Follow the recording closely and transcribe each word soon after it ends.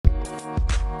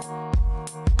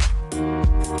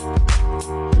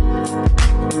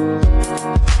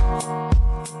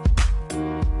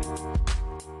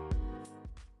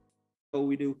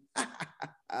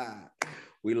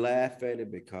We laugh at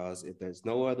it because if there's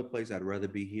no other place, I'd rather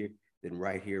be here than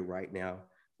right here, right now,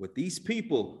 with these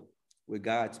people, with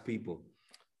God's people.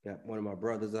 Got one of my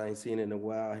brothers I ain't seen in a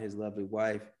while, his lovely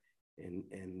wife and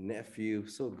nephew.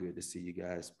 So good to see you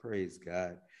guys. Praise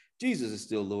God. Jesus is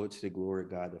still Lord, to the glory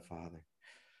of God the Father.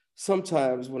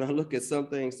 Sometimes when I look at some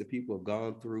things that people have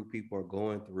gone through, people are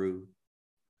going through,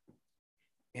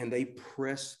 and they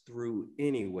press through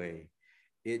anyway,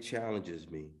 it challenges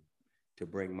me to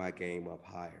bring my game up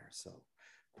higher. So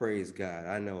praise God.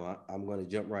 I know I'm going to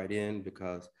jump right in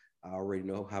because I already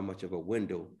know how much of a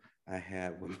window I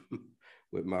have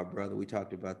with my brother. We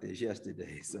talked about this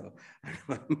yesterday. So I know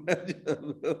how much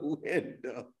of a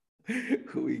window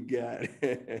we got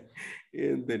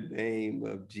in the name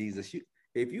of Jesus.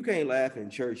 If you can't laugh in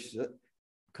church,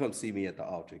 come see me at the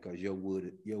altar because your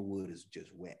wood is just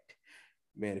wet.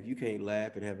 Man, if you can't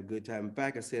laugh and have a good time. In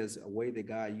fact, it says a way that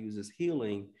God uses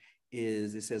healing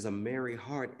is, it says a merry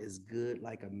heart is good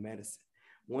like a medicine.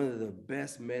 One of the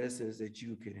best medicines that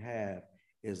you can have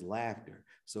is laughter.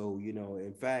 So,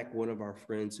 in fact, one of our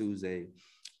friends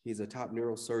he's a top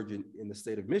neurosurgeon in the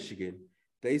state of Michigan,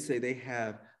 they say they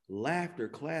have laughter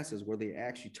classes where they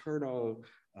actually turn on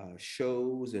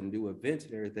shows and do events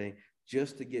and everything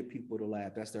just to get people to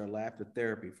laugh. That's their laughter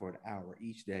therapy for an hour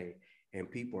each day. And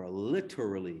people are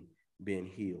literally being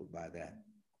healed by that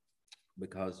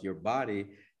because your body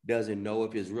doesn't know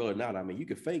if it's real or not. I mean, you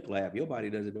can fake laugh. Your body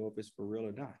doesn't know if it's for real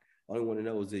or not. Only one that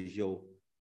knows is your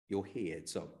head.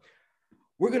 So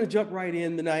we're going to jump right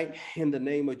in tonight in the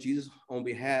name of Jesus. On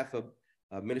behalf of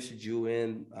Minister Jew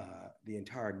and the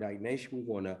entire Ignite Nation, we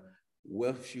want to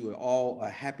wish you all a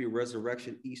happy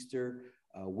resurrection Easter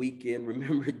weekend.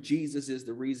 Remember, Jesus is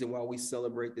the reason why we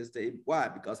celebrate this day. Why?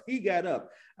 Because he got up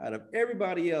out of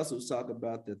everybody else who's talking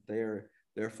about that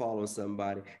they're following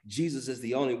somebody. Jesus is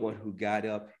the only one who got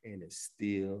up and is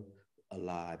still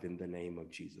alive in the name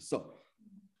of Jesus. So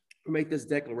we make this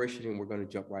declaration and we're going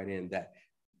to jump right in that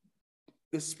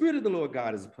the Spirit of the Lord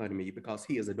God is upon me because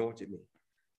he has anointed me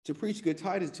to preach good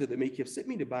tidings to the meek. He has sent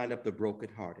me to bind up the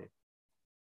brokenhearted.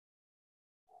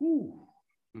 Whew.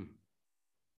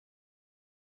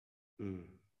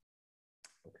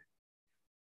 Okay.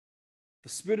 The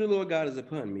Spirit of the Lord God is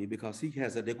upon me because he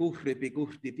has anointed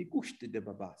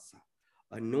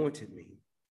me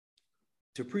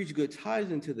to preach good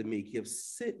tidings to the meek. He has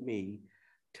sent me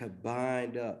to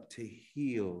bind up, to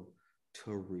heal,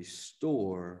 to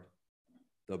restore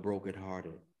the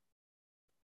brokenhearted,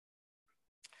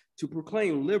 to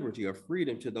proclaim liberty or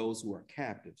freedom to those who are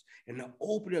captives, and the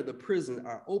opening of the prison,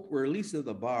 or release of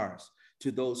the bars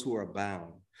to those who are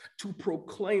bound, to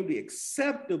proclaim the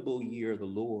acceptable year of the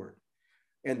Lord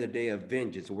and the day of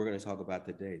vengeance. And we're going to talk about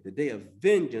today, the day of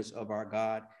vengeance of our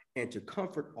God, and to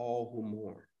comfort all who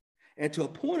mourn, and to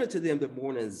appoint unto them that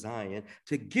mourn in Zion,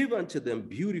 to give unto them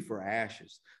beauty for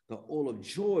ashes, the oil of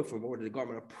joy for mourning, the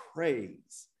garment of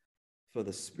praise for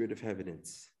the spirit of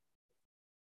heaviness.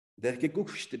 The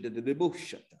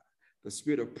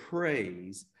spirit of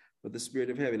praise for the spirit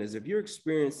of heaviness. If you're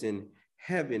experiencing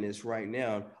heaviness right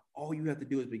now, all you have to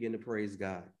do is begin to praise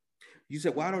God. You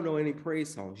said, well, I don't know any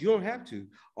praise songs. You don't have to.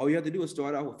 All you have to do is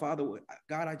start out with, Father,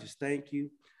 God, I just thank you.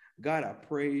 God, I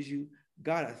praise you.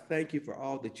 God, I thank you for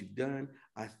all that you've done.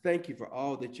 I thank you for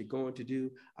all that you're going to do.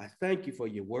 I thank you for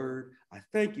your word. I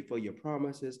thank you for your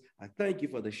promises. I thank you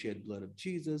for the shed blood of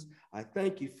Jesus. I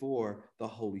thank you for the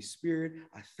Holy Spirit.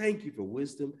 I thank you for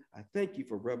wisdom. I thank you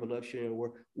for revelation and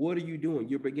word. What are you doing?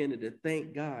 You're beginning to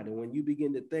thank God. And when you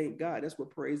begin to thank God, that's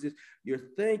what praise is.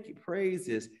 Praise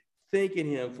is thanking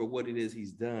him for what it is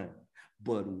he's done.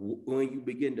 But when you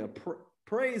begin to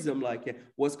praise him like that,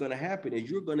 what's going to happen is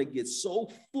you're going to get so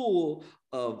full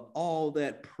of all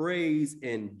that praise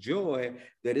and joy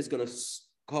that it's going to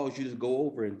cause you to go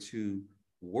over into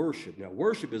worship. Now,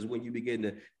 worship is when you begin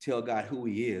to tell God who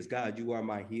he is. God, you are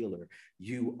my healer.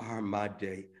 You are my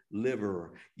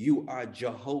deliverer. You are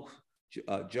Jehovah,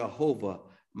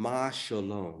 my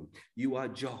shalom. You are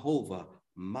Jehovah,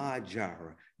 my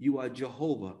Jireh. You are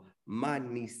Jehovah, my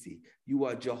Nisi. You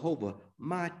are Jehovah,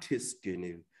 my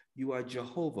Tiskenu. You are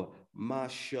Jehovah, my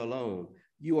Shalom.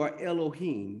 You are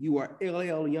Elohim. You are El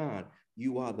Elyon.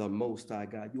 You are the Most High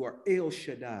God. You are El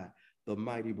Shaddai, the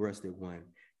mighty breasted one,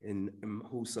 and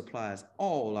who supplies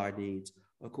all our needs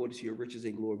according to your riches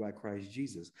and glory by Christ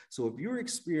Jesus. So if you're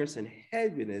experiencing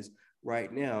heaviness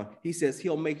right now, he says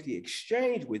he'll make the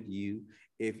exchange with you.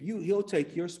 He'll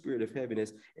take your spirit of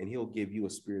heaviness and he'll give you a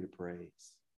spirit of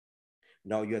praise.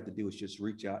 And all you have to do is just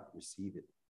reach out and receive it.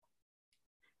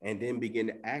 And then begin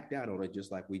to act out on it,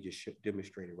 just like we just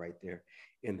demonstrated right there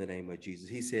in the name of Jesus.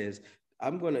 He says,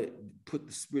 I'm going to put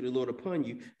the Spirit of the Lord upon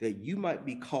you that you might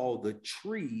be called the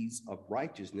trees of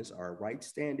righteousness, or right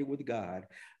standing with God,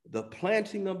 the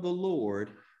planting of the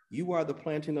Lord. You are the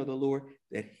planting of the Lord,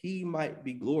 that he might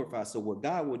be glorified. So what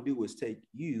God will do is take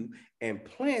you and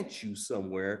plant you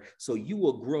somewhere so you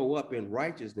will grow up in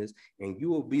righteousness, and you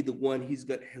will be the one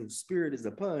whose Spirit is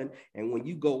upon. And when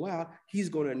you go out, he's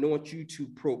going to anoint you to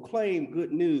proclaim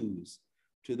good news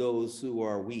to those who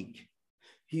are weak.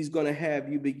 He's going to have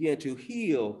you begin to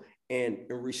heal and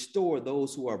restore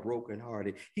those who are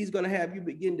brokenhearted. He's going to have you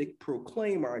begin to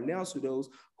proclaim or announce to those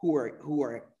who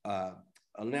are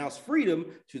announce freedom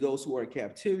to those who are in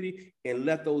captivity, and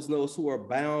let those know who are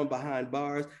bound behind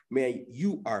bars. Man,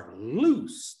 you are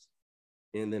loosed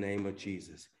in the name of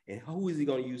Jesus. And who is he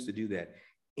going to use to do that?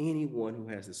 Anyone who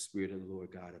has the Spirit of the Lord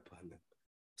God upon them.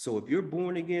 So if you're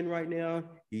born again right now,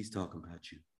 he's talking about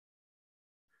you.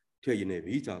 Tell your neighbor,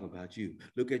 he's talking about you.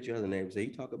 Look at your other neighbor, say,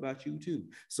 he talking about you too.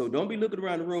 So don't be looking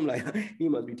around the room like, he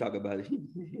must be talking about it.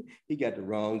 He got the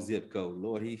wrong zip code.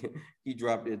 Lord, he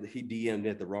dropped it, he DM'd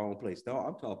at the wrong place. No,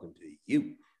 I'm talking to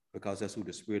you, because that's who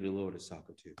the Spirit of the Lord is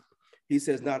talking to. He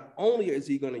says, not only is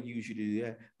he going to use you to do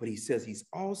that, but he says he's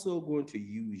also going to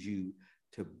use you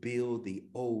to build the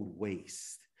old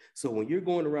waste. So when you're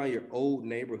going around your old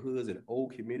neighborhoods and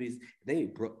old communities,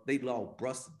 they all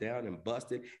busted down and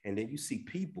busted, and then you see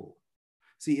people.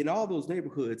 See, in all those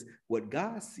neighborhoods, what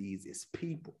God sees is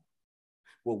people.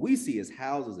 What we see is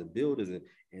houses and buildings,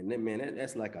 and then, man,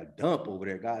 that's like a dump over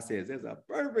there. God says, there's a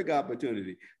perfect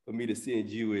opportunity for me to send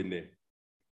you in there,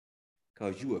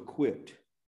 because you equipped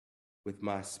with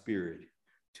my Spirit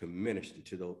to minister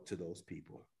to those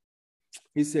people.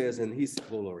 He says, and he's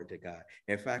glory to God.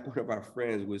 In fact, one of our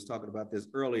friends was talking about this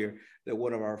earlier, that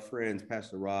one of our friends,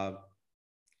 Pastor Rob,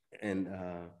 and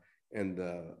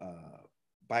the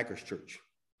Bikers Church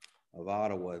of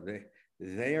Ottawa,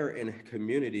 they're in a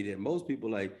community that most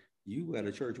people like, you at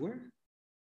a church where?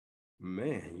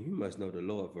 Man, you must know the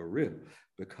Lord for real,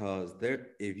 because there,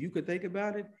 if you could think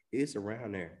about it, it's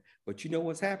around there. But you know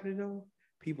what's happening though?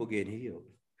 People getting healed,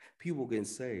 people getting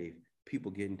saved, people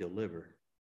getting delivered.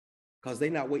 Because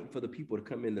they're not waiting for the people to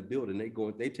come in the building.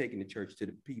 They're taking the church to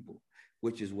the people,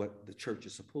 which is what the church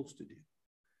is supposed to do.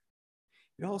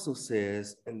 It also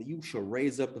says, and you shall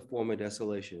raise up the former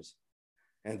desolations,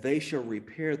 and they shall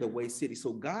repair the waste city.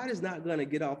 So God is not going to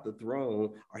get off the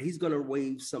throne, or he's going to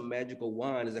wave some magical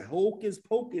wand as a hocus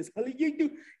pocus.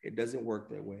 It doesn't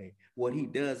work that way. What he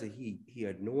does is he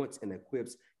anoints and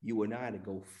equips you and I to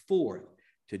go forth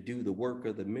to do the work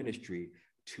of the ministry,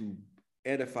 to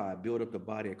edify, build up the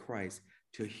body of Christ,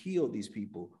 to heal these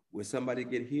people. When somebody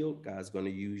get healed, God's going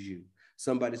to use you.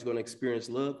 Somebody's going to experience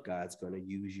love, God's going to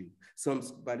use you.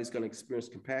 Somebody's going to experience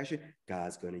compassion,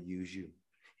 God's going to use you.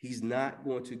 He's not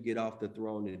going to get off the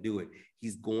throne to do it.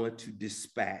 He's going to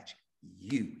dispatch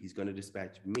you. He's going to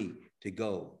dispatch me to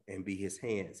go and be his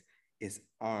hands, his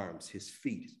arms, his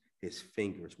feet, his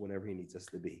fingers, whatever he needs us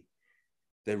to be.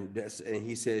 And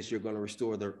he says you're going to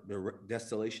restore the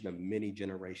desolation of many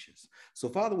generations. So,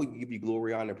 Father, we give you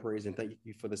glory, honor, praise, and thank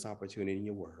you for this opportunity in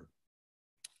your word.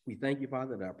 We thank you,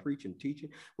 Father, that our preaching and teaching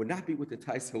will not be with the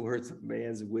Tyson words of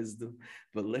man's wisdom,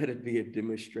 but let it be a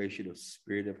demonstration of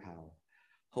spirit of power.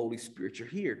 Holy Spirit, you're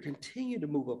here. Continue to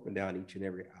move up and down each and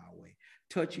every aisleway.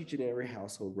 Touch each and every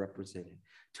household represented.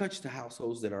 Touch the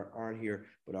households that aren't here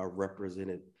but are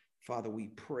represented. Father, we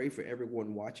pray for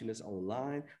everyone watching this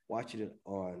online, watching it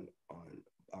on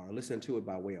or listening to it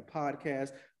by way of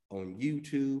podcast, on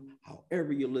YouTube,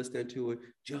 however you're listening to it,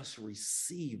 just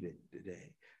receive it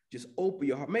today. Just open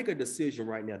your heart. Make a decision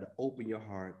right now to open your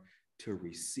heart to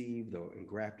receive the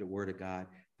engrafted word of God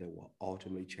that will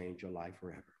ultimately change your life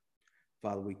forever.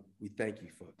 Father, we thank you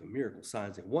for the miracles,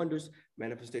 signs, and wonders,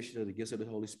 manifestation of the gifts of the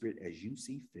Holy Spirit as you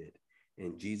see fit.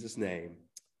 In Jesus' name,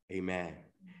 amen.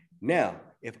 Now,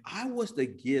 if I was to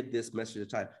give this message a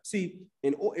title, see,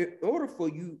 in order for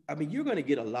you, I mean, you're going to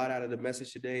get a lot out of the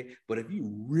message today, but if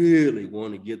you really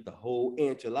want to get the whole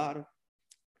enchilada,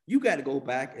 you got to go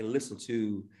back and listen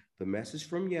to the message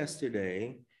from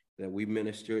yesterday that we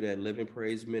ministered at Living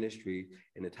Praise Ministry,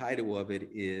 and the title of it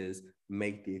is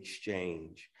Make the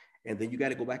Exchange. And then you got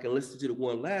to go back and listen to the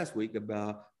one last week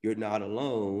about You're Not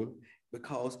Alone,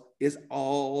 because it's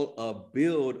all a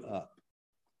build up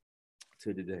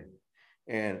to today.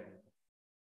 And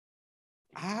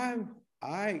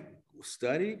I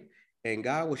studied, and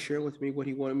God was sharing with me what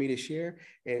he wanted me to share.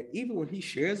 And even when he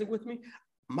shares it with me,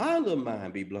 my little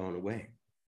mind be blown away.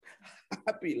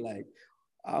 I'd be like,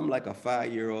 I'm like a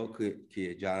 5-year-old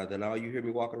kid, Jonathan. All you hear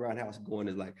me walking around the house going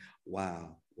is like,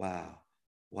 wow, wow,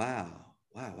 wow,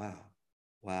 wow, wow,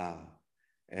 wow.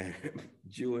 And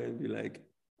Julian be like,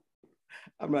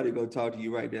 I'm not even going to talk to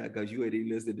you right now because you ain't even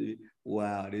listening to me.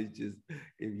 Wow, it's just,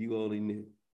 if you only knew.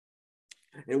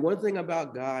 And one thing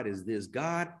about God is this: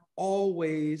 God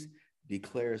always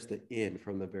declares the end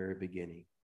from the very beginning.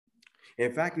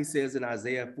 In fact, he says in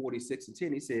Isaiah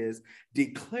 46:10, he says,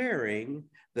 declaring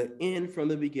the end from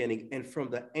the beginning and from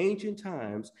the ancient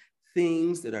times,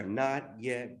 things that are not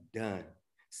yet done,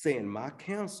 saying, my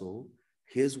counsel,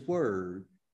 his word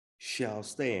shall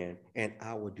stand, and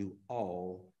I will do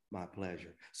all my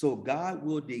pleasure. So God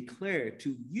will declare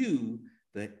to you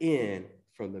the end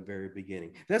from the very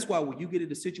beginning. That's why when you get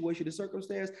into situation or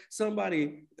circumstance,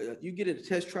 somebody, you get into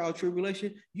test, trial,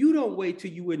 tribulation, you don't wait till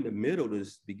you in the middle to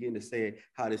begin to say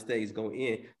how this thing's going to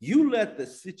end. You let the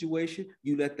situation,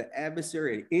 you let the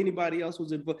adversary and anybody else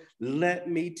who's involved, let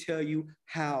me tell you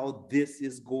how this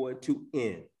is going to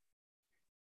end.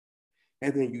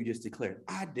 And then you just declare,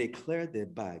 I declare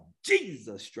that by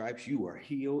Jesus' stripes you are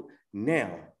healed.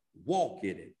 Now walk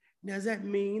in it. Now, does that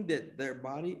mean that their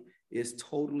body is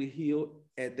totally healed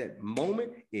at that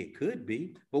moment? It could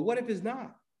be, but what if it's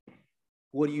not?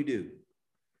 What do?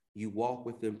 You walk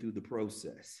with them through the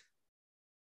process.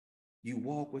 You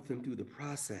walk with them through the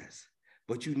process,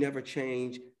 but you never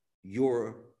change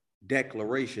your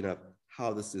declaration of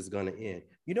how this is going to end.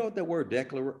 You know what that word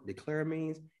declare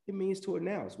means? It means to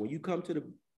announce. When you come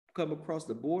across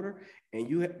the border and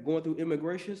you going through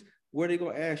immigrations, where are they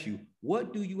going to ask you,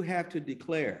 what do you have to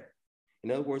declare? In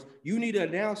other words, you need to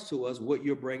announce to us what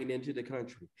you're bringing into the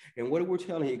country. And what we're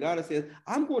telling you, God says,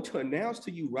 I'm going to announce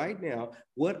to you right now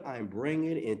what I'm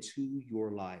bringing into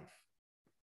your life.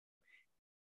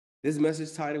 This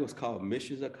message title was called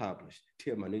Mission Accomplished.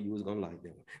 Tim, I knew you was going to like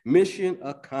that one. Mission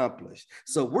Accomplished.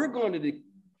 So we're going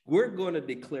to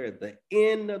declare the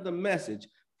end of the message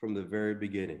from the very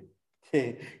beginning,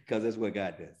 because that's what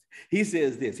God does. He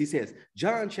says this. He says,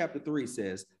 John chapter 3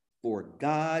 says, for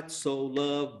God so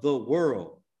loved the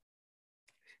world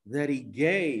that he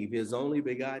gave his only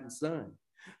begotten son,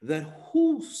 that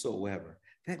whosoever,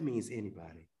 that means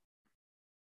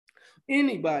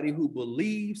anybody who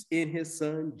believes in his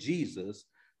son Jesus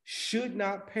should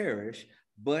not perish,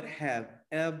 but have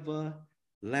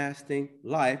everlasting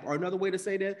life. Or another way to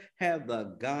say that, have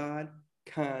the God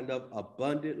kind of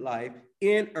abundant life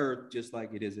in earth, just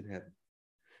like it is in heaven.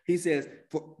 He says,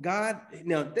 for God,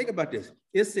 now think about this.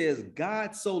 It says,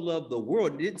 God so loved the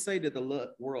world. It didn't say that the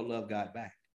world loved God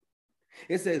back.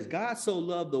 It says, God so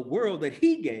loved the world that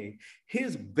he gave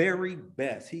his very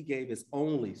best. He gave his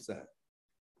only son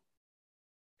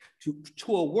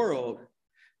to a world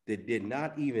that did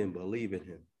not even believe in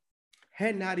him,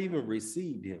 had not even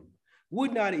received him,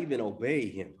 would not even obey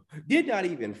him, did not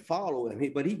even follow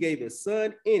him, but he gave his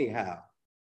son anyhow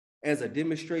as a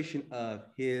demonstration of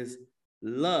his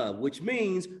love, which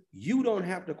means you don't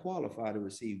have to qualify to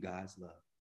receive God's love.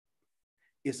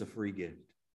 It's a free gift.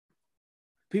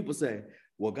 People say,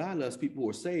 well, God loves people who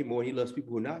are saved more than he loves people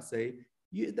who are not saved.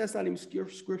 That's not even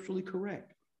scripturally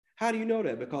correct. How do you know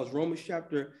that? Because Romans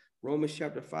chapter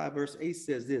 5, verse 8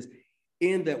 says this,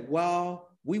 in that while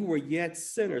we were yet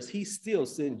sinners, he still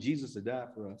sent Jesus to die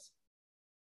for us.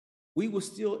 We were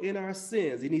still in our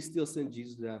sins, and he still sent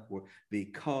Jesus to die for us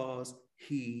because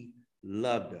he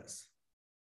loved us.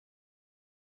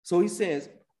 So he says,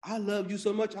 I loved you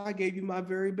so much, I gave you my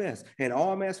very best. And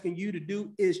all I'm asking you to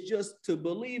do is just to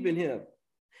believe in him.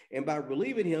 And by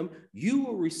believing him, you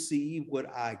will receive what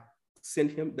I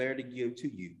sent him there to give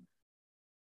to you.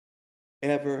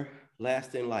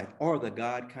 Everlasting life, or the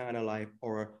God kind of life,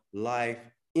 or life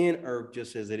in earth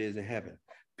just as it is in heaven.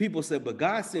 People say, but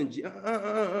God sent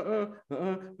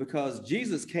because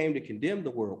Jesus came to condemn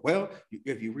the world. Well,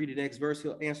 if you read the next verse,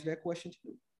 he'll answer that question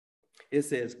too. It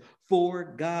says, for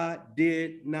God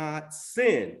did not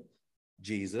send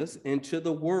Jesus into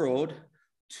the world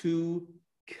to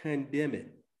condemn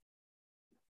it.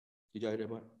 Did y'all hear that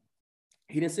part?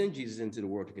 He didn't send Jesus into the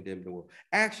world to condemn the world.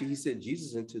 Actually, he sent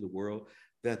Jesus into the world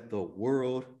that the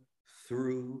world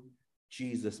through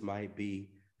Jesus might be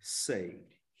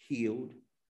saved, healed,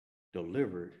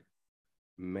 delivered,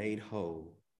 made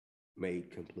whole,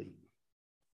 made complete.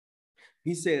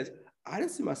 He says, I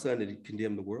didn't send my son to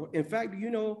condemn the world. In fact,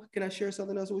 you know, can I share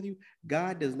something else with you?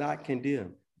 God does not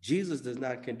condemn. Jesus does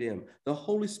not condemn. The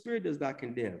Holy Spirit does not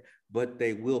condemn, but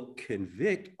they will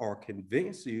convict or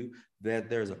convince you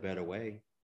that there's a better way.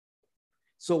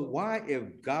 So why,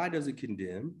 if God doesn't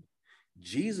condemn,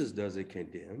 Jesus doesn't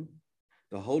condemn,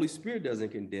 the Holy Spirit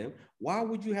doesn't condemn, why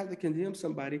would you have to condemn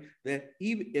somebody that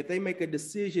even if they make a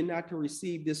decision not to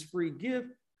receive this free gift,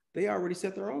 they already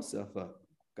set their own self up?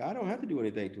 God don't have to do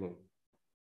anything to them.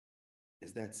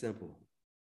 It's that simple.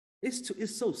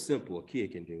 It's so simple, a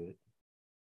kid can do it.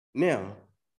 Now,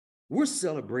 We're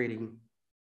celebrating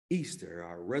Easter,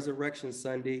 our Resurrection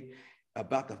Sunday,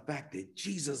 about the fact that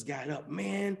Jesus got up.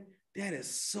 Man, that is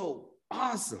so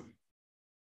awesome.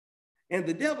 And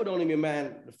the devil don't even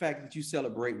mind the fact that you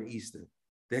celebrating Easter,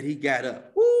 that he got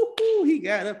up. Woo, he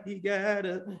got up, he got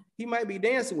up. He might be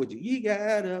dancing with you. He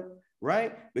got up,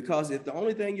 right? Because if the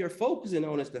only thing you're focusing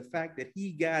on is the fact that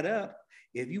he got up,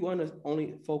 if you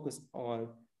only focus on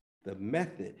the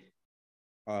method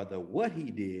or the what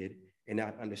he did and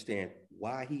not understand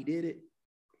why he did it,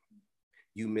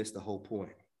 you miss the whole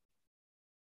point.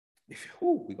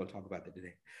 We're going to talk about that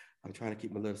today. I'm trying to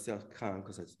keep my little self calm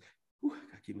because I got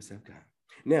to keep myself calm.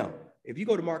 Now, if you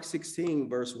go to Mark 16,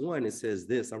 verse 1, it says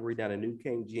this. I'm reading out a New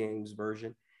King James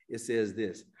Version. It says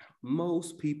this: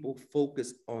 most people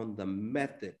focus on the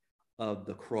method of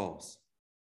the cross,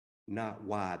 not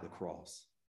why the cross.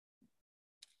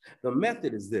 The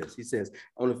method is this. He says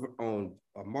on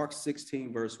Mark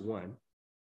 16, verse 1,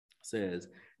 says,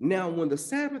 now when the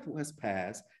Sabbath was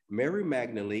passed, Mary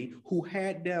Magdalene, who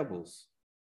had devils,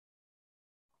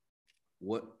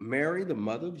 Mary, the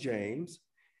mother of James,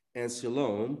 and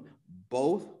Salome,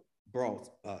 both brought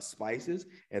spices,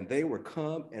 and they were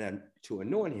come and to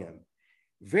anoint him.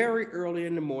 Very early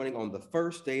in the morning, on the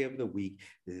first day of the week,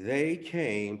 they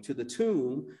came to the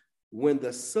tomb when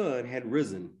the sun had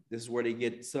risen. This is where they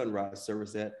get sunrise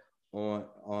service at on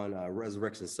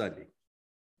Resurrection Sunday.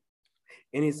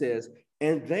 And he says,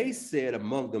 and they said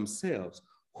among themselves,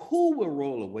 who will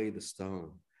roll away the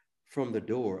stone from the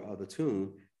door of the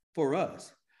tomb for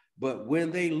us? But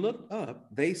when they looked up,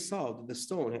 they saw that the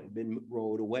stone had been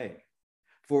rolled away,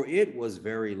 for it was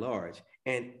very large.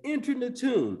 And entering the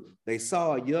tomb, they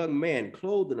saw a young man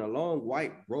clothed in a long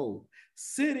white robe,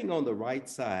 sitting on the right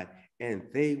side, and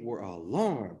they were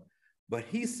alarmed. But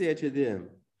he said to them,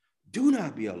 do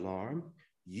not be alarmed.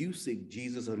 You seek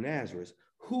Jesus of Nazareth,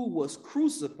 who was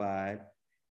crucified.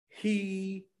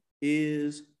 He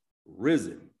is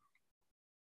risen.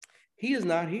 He is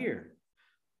not here.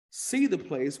 See the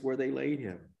place where they laid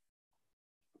him.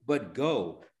 But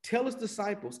go, tell his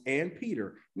disciples and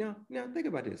Peter. Now think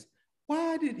about this.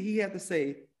 Why did he have to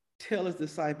say, tell his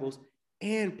disciples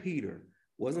and Peter?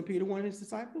 Wasn't Peter one of his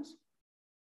disciples?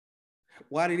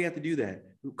 Why did he have to do that?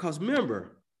 Because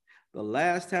remember, the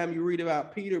last time you read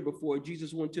about Peter before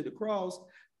Jesus went to the cross,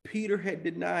 Peter had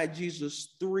denied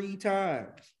Jesus 3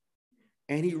 times.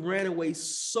 And he ran away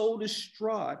so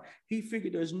distraught, he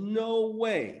figured there's no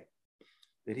way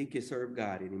that he could serve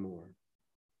God anymore.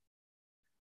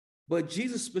 But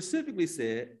Jesus specifically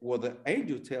said, well, the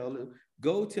angel tell him,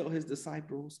 go tell his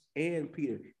disciples and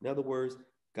Peter. In other words,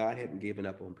 God hadn't given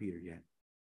up on Peter yet.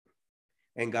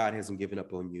 And God hasn't given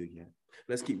up on you yet.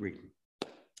 Let's keep reading.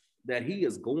 That he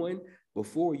is going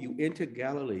before you into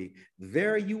Galilee.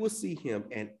 There you will see him.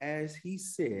 And as he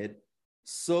said,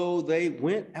 so they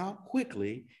went out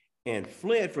quickly and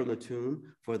fled from the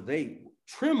tomb, for they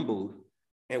trembled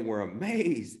and were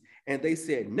amazed. And they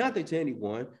said nothing to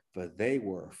anyone, for they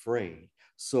were afraid.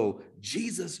 So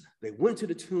Jesus, they went to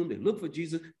the tomb, they looked for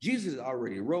Jesus. Jesus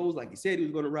already rose, like he said he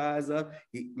was going to rise up.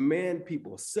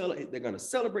 People they're going to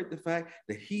celebrate the fact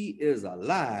that he is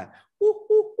alive.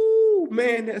 Woo,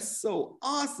 man, that's so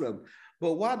awesome.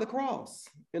 But why the cross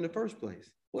in the first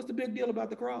place? What's the big deal about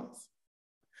the cross?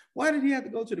 Why did he have to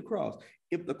go to the cross?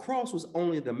 If the cross was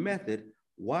only the method,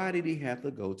 why did he have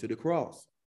to go to the cross?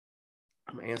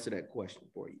 I'm going to answer that question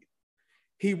for you.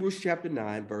 Hebrews chapter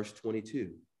 9, verse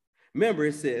 22. Remember,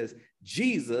 it says,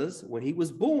 Jesus, when he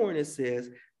was born, it says,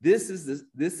 this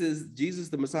is Jesus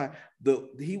the Messiah.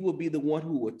 He will be the one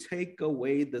who will take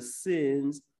away the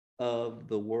sins of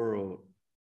the world.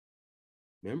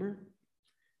 Remember?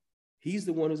 He's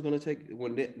the one who's going to take,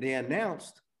 when they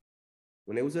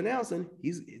was announcing,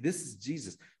 this is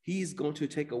Jesus. He's going to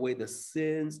take away the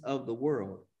sins of the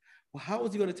world. Well, how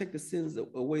is he going to take the sins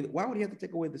away? Why would he have to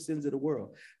take away the sins of the world?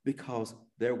 Because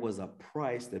there was a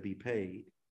price to be paid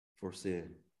for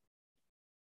sin.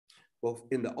 Well,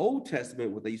 in the Old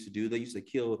Testament, what they used to do, they used to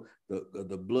kill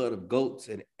the blood of goats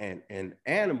and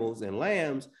animals and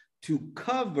lambs to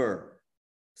cover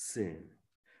sin.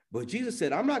 But Jesus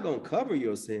said, I'm not going to cover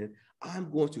your sin.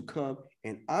 I'm going to come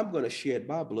and I'm going to shed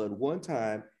my blood one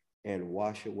time and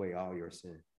wash away all your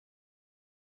sin.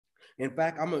 In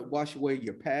fact, I'm going to wash away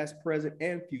your past, present,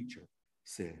 and future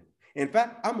sin. In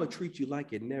fact, I'm going to treat you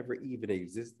like it never even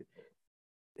existed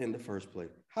in the first place.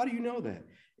 How do you know that?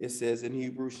 It says in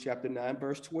Hebrews chapter 9,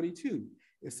 verse 22,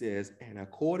 it says, and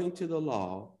according to the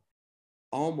law,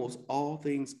 almost all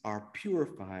things are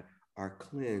purified, are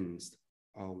cleansed,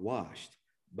 are washed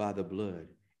by the blood.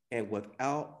 And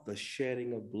without the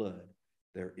shedding of blood,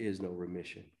 there is no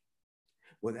remission.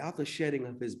 Without the shedding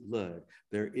of his blood,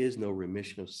 there is no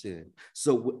remission of sin.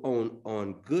 So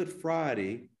on Good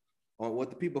Friday, on what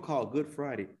the people call Good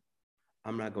Friday,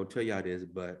 I'm not going to tell y'all this,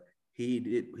 but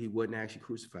he wasn't actually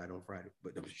crucified on Friday.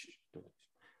 But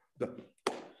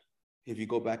if you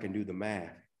go back and do the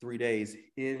math, 3 days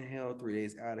in hell, 3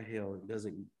 days out of hell, it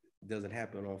doesn't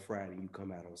happen on Friday. You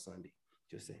come out on Sunday.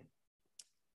 Just saying.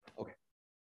 Okay.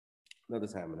 Another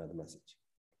time, another message.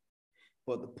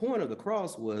 But the point of the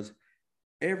cross was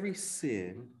every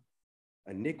sin,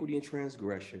 iniquity and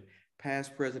transgression,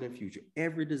 past, present, and future,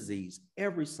 every disease,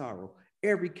 every sorrow,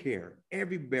 every care,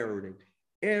 every burden,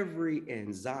 every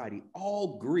anxiety,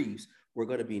 all griefs were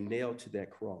going to be nailed to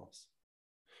that cross.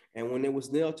 And when it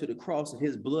was nailed to the cross and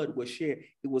his blood was shed,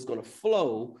 it was going to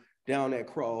flow down that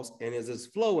cross. And as it's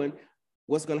flowing,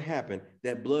 what's going to happen?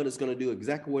 That blood is going to do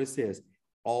exactly what it says.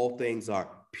 All things are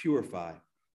purified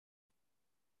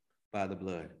by the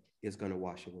blood. It's going to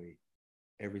wash away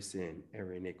every sin,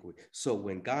 every iniquity. So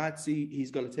when God sees, he's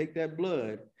going to take that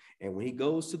blood, and when he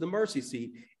goes to the mercy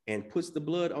seat and puts the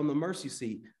blood on the mercy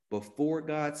seat, before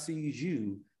God sees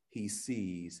you, he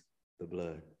sees the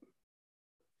blood.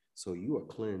 So you are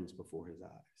cleansed before his eyes.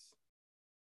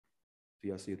 Do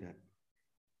y'all see that?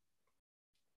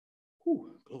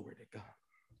 Whew, glory to God.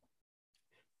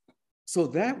 So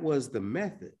that was the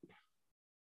method.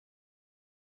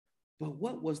 But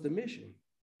what was the mission?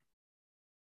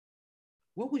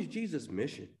 What was Jesus'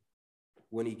 mission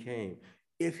when he came?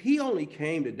 If he only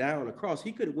came to die on the cross,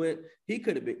 he could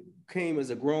have came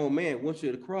as a grown man, went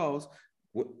to the cross.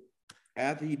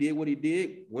 After he did what he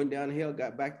did, went down to hell,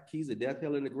 got back the keys of death,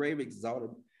 hell, and the grave, exalted,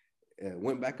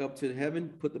 went back up to heaven,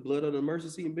 put the blood on the mercy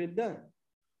seat, and been done.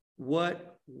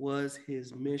 What was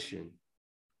his mission?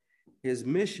 His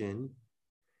mission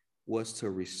was to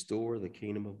restore the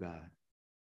kingdom of God.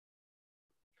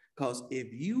 Because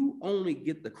if you only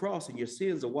get the cross and your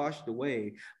sins are washed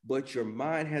away, but your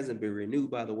mind hasn't been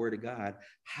renewed by the word of God,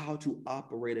 how to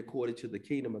operate according to the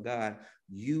kingdom of God,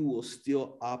 you will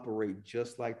still operate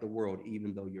just like the world,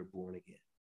 even though you're born again.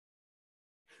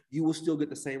 You will still get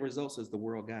the same results as the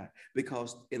world got,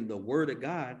 because in the word of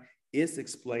God, it's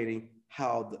explaining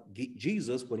how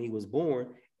Jesus, when he was born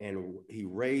and he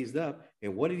raised up,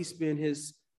 and what did he spend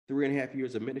his 3.5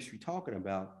 years of ministry talking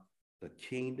about? The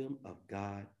kingdom of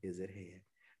God is at hand.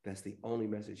 That's the only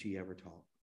message he ever taught.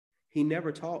 He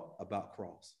never taught about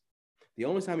cross. The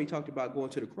only time he talked about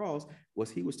going to the cross was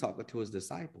he was talking to his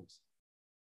disciples.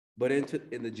 But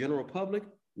in the general public,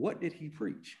 what did he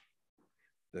preach?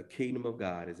 The kingdom of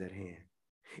God is at hand.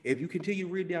 If you continue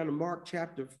to read down to Mark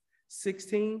chapter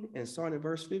 16 and start in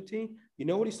verse 15, you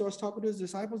know what he starts talking to his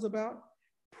disciples about?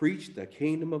 Preach the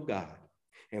kingdom of God.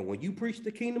 And when you preach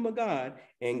the kingdom of God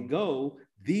and go,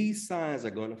 these signs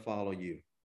are going to follow you.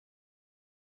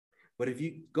 But if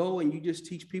you go and you just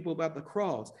teach people about the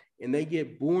cross and they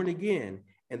get born again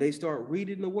and they start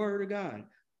reading the word of God,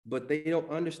 but they don't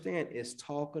understand it's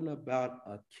talking about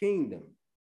a kingdom,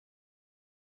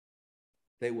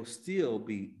 they will still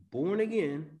be born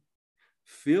again,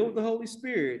 filled with the Holy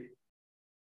Spirit,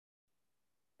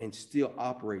 and still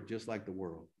operate just like the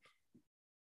world,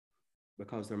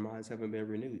 because their minds haven't been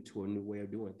renewed to a new way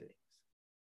of doing things.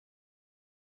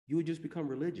 You would just become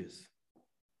religious.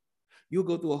 You'll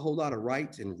go through a whole lot of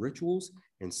rites and rituals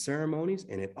and ceremonies,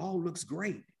 and it all looks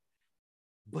great,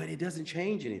 but it doesn't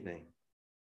change anything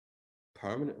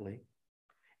permanently.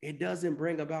 It doesn't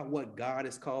bring about what God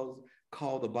has called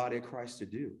the body of Christ to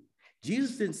do.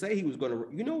 Jesus didn't say he was going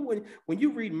to, when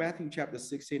you read Matthew chapter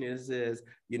 16, it says,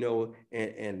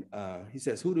 he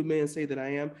says, who do men say that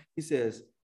I am? He says,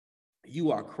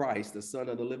 you are Christ, the Son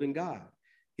of the living God.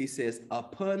 He says,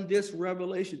 upon this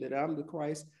revelation that I'm the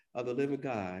Christ of the living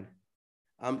God,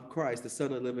 I'm Christ, the Son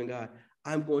of the living God,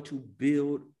 I'm going to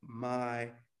build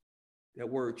that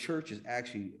word church is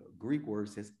actually a Greek word,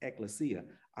 says ecclesia.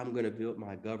 I'm going to build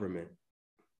my government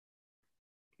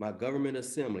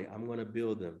assembly. I'm going to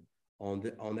build them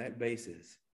on that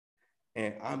basis.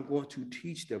 And I'm going to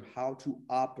teach them how to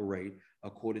operate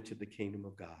according to the kingdom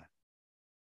of God.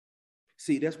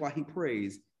 See, that's why he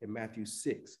prays in Matthew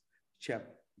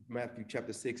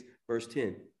chapter 6, verse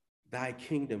 10, thy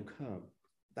kingdom come,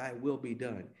 thy will be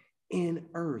done in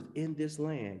earth, in this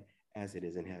land, as it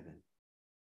is in heaven.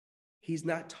 He's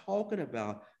not talking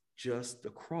about just the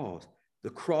cross. The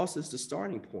cross is the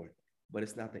starting point, but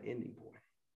it's not the ending point.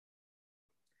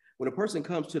 When a person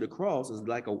comes to the cross, it's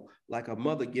like a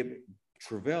mother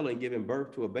travailing, giving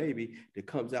birth to a baby that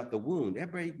comes out the womb.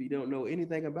 That baby don't know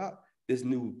anything about this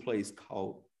new place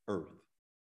called earth.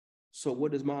 So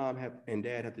what does mom and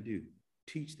dad have to do?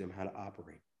 Teach them how to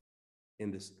operate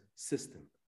in this system.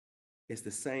 It's the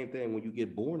same thing when you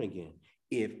get born again.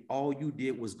 If all you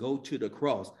did was go to the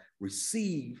cross,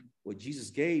 receive what Jesus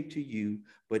gave to you,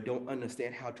 but don't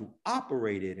understand how to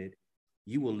operate in it,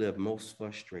 you will live most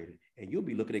frustrated. And you'll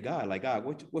be looking at God like, God,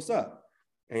 what's up?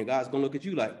 And God's going to look at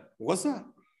you like, what's up?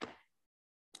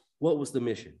 What was the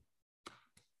mission?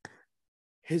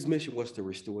 His mission was to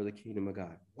restore the kingdom of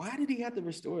God. Why did he have to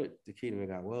restore the kingdom of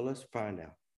God? Well, let's find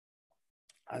out.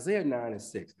 Isaiah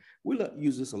 9:6. We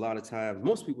use this a lot of times.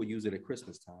 Most people use it at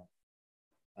Christmas time.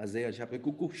 Isaiah chapter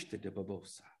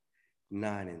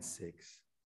 9:6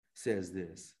 says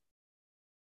this.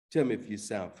 Tell me if you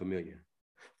sound familiar.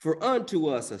 For unto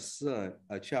us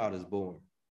a child is born.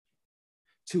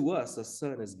 To us a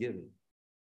son is given.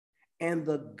 And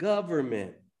the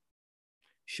government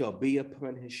shall be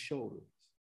upon his shoulders.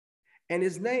 And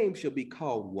his name shall be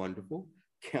called Wonderful,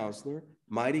 Counselor,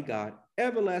 Mighty God,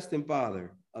 Everlasting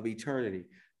Father of eternity,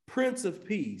 Prince of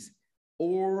Peace,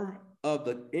 or of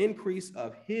the increase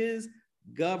of his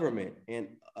government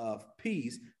and of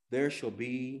peace, there shall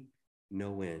be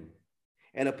no end.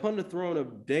 And upon the throne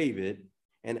of David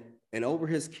and over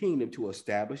his kingdom to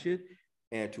establish it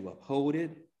and to uphold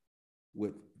it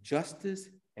with justice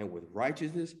and with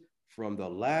righteousness from the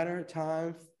latter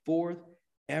time forth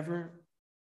ever,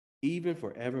 even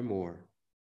forevermore.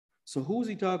 So who's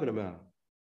he talking about?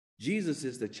 Jesus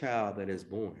is the child that is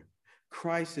born.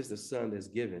 Christ is the son that's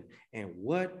given. And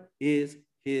what is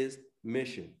his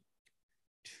mission?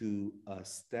 To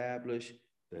establish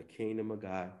the kingdom of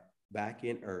God back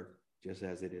in earth, just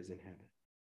as it is in heaven.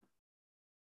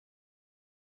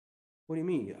 What do you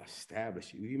mean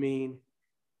establish? You mean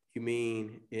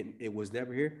it was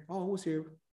never here? Oh, it was here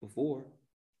before,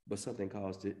 but something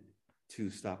caused it to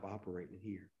stop operating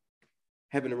here,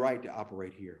 having the right to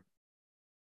operate here.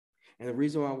 And the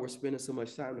reason why we're spending so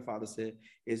much time, the Father said,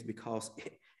 is because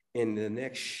in the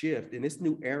next shift, in this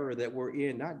new era that we're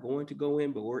in, not going to go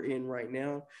in, but we're in right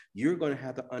now, you're going to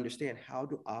have to understand how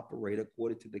to operate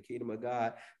according to the kingdom of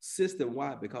God system.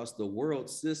 Why? Because the world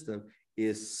system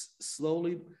is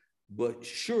slowly but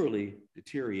surely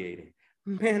deteriorating.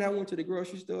 Man, I went to the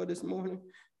grocery store this morning.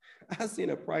 I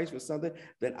seen a price for something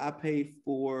that I paid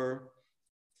for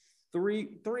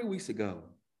three weeks ago.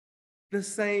 The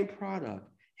same product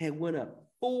had went up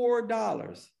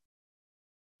 $4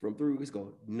 from 3 weeks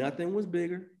ago. Nothing was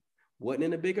bigger, wasn't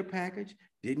in a bigger package,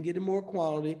 didn't get more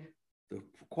quality.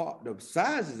 The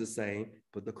size is the same,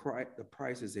 but the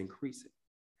price is increasing.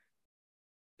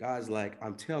 God's like,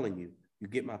 I'm telling you, you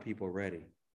get my people ready.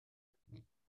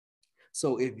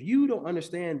 So if you don't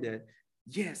understand that,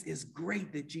 yes, it's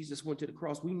great that Jesus went to the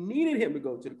cross. We needed him to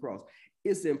go to the cross.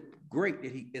 It's important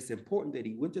that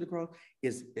he went to the cross.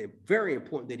 It's very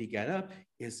important that he got up.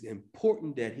 It's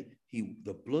important that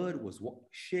the blood was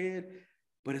shed,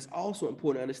 but it's also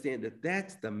important to understand that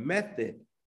that's the method.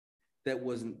 That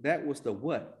was the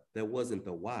what? That wasn't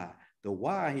the why. The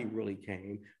why he really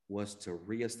came was to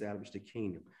reestablish the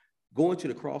kingdom. Going to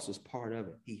the cross was part of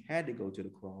it. He had to go to the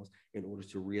cross in order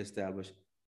to reestablish,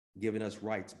 giving us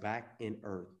rights back in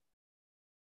earth.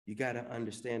 You got to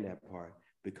understand that part,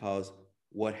 because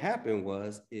what happened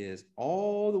is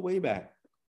all the way back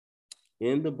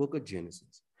in the book of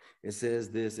Genesis, it says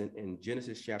this in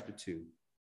Genesis chapter 2.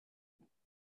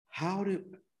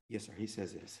 Yes, sir, he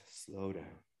says this, slow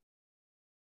down.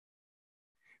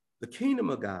 The kingdom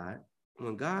of God,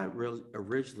 when God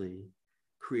originally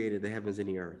created the heavens and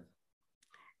the earth,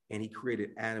 and he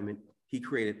created Adam, he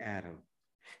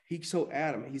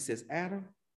says, Adam,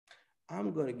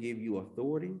 I'm going to give you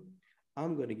authority.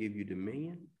 I'm going to give you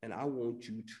dominion, and I want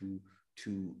you to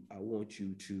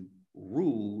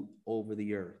rule over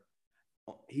the earth.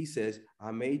 He says,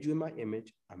 I made you in my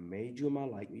image. I made you in my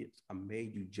likeness. I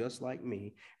made you just like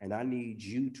me, and I need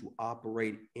you to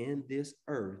operate in this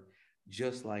earth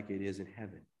just like it is in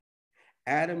heaven.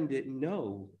 Adam didn't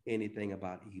know anything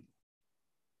about evil.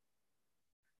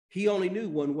 He only knew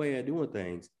one way of doing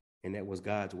things, and that was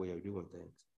God's way of doing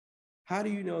things. How do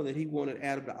you know that he wanted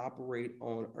Adam to operate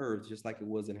on earth just like it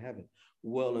was in heaven?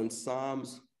 Well, in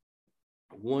Psalms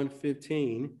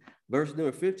 115, verse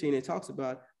number 15, it talks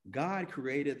about God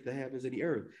created the heavens and the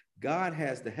earth. God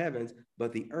has the heavens,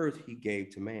 but the earth he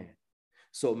gave to man.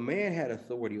 So man had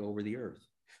authority over the earth.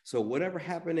 So whatever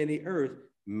happened in the earth,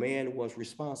 man was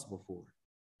responsible for it.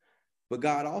 But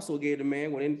God also gave the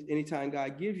man, anytime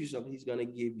God gives you something, he's going to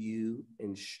give you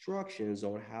instructions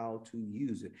on how to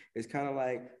use it. It's kind of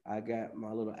like I got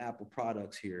my little Apple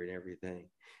products here and everything.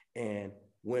 And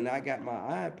when I got my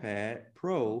iPad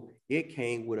Pro, it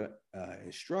came with an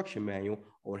instruction manual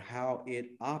on how it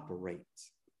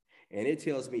operates. And it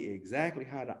tells me exactly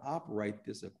how to operate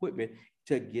this equipment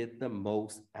to get the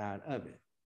most out of it.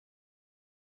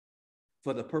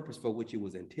 for the purpose for which it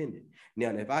was intended. Now,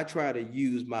 if I try to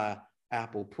use my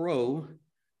Apple Pro,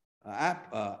 my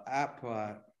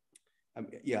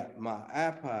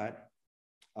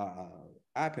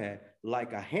iPad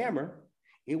like a hammer,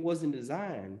 it wasn't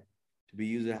designed to be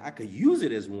used. I could use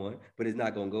it as one, but it's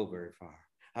not going to go very far.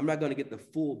 I'm not going to get the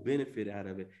full benefit out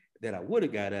of it that I would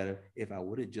have got out of it if I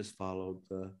would have just followed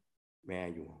the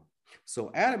manual.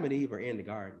 So Adam and Eve are in the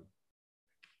garden.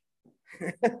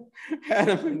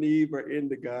 Adam and Eve are in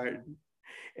the garden.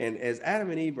 And as Adam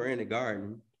and Eve are in the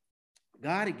garden,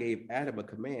 God gave Adam a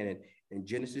command in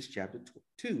Genesis chapter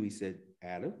 2. He said,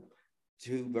 Adam,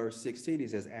 2 verse 16, he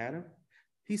says, Adam,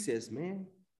 he says, man,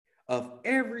 of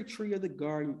every tree of the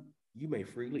garden, you may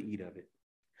freely eat of it.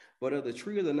 But of the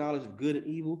tree of the knowledge of good and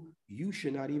evil, you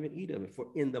should not even eat of it. For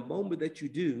in the moment that you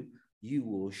do, you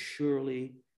will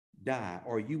surely die,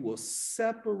 or you will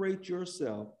separate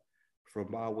yourself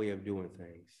from my way of doing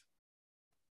things.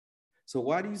 So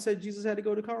why do you say Jesus had to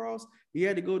go to the cross? He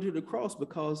had to go to the cross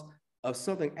because of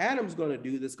something Adam's going to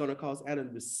do that's going to cause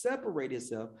Adam to separate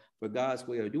himself from God's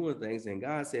way of doing things. And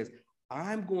God says,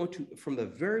 I'm going to, from the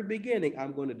very beginning,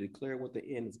 I'm going to declare what the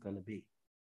end is going to be.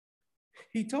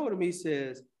 He told him, he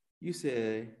says, you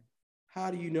say,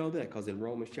 how do you know that? Because in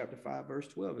Romans chapter 5, verse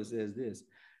 12, it says this,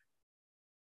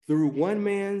 through one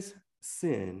man's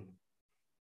sin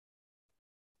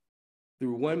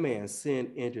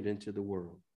entered into the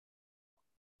world.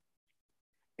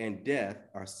 And death,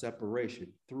 or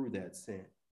separation, through that sin.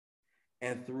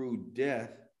 And through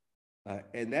death,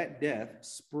 and that death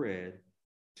spread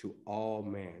to all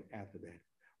men after that.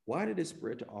 Why did it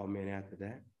spread to all men after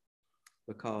that?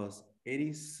 Because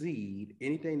any seed,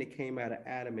 anything that came out of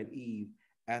Adam and Eve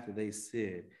after they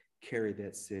sinned, carried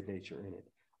that sin nature in it.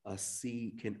 A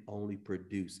seed can only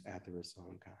produce after its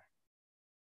own kind.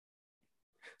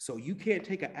 So you can't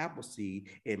take an apple seed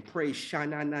and pray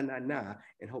sha-na-na-na-na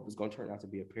and hope it's going to turn out to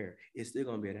be a pear. It's still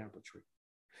going to be an apple tree.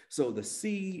 So the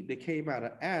seed that came out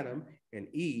of Adam and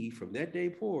Eve from that day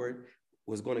forward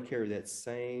was going to carry that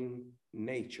same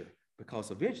nature,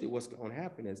 because eventually what's going to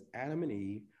happen is Adam and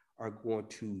Eve are going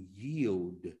to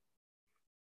yield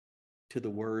to the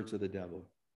words of the devil.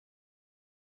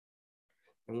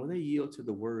 And when they yield to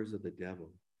the words of the devil,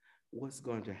 what's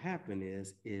going to happen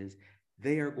is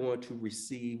they are going to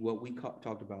receive what we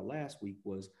talked about last week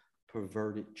was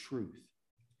perverted truth.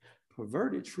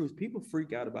 Perverted truth, people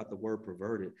freak out about the word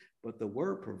perverted, but the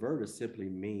word perverted simply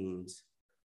means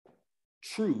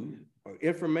truth or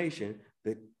information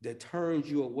that turns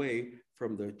you away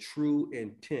from the true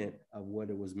intent of what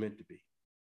it was meant to be.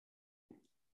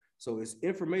 So it's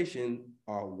information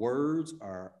or words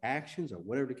or actions or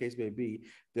whatever the case may be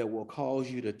that will cause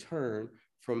you to turn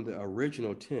from the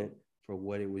original intent for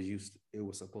what it was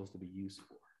supposed to be used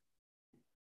for.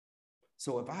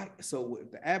 So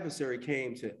if the adversary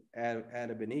came to Adam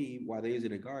and Eve while they was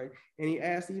in the garden, and he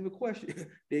asked Eve a question,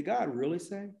 did God really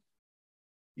say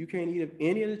you can't eat of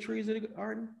any of the trees of the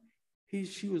garden?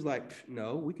 She was like,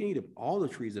 no, we can eat of all the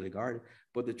trees of the garden,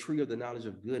 but the tree of the knowledge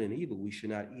of good and evil, we should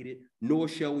not eat it, nor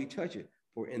shall we touch it.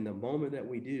 For in the moment that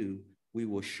we do, we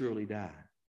will surely die.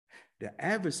 The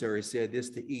adversary said this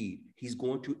to Eve. He's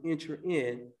going to enter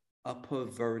in a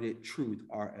perverted truth,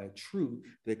 or a truth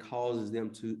that causes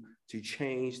them to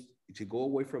change, to go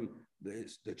away from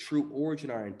the true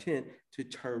origin or intent to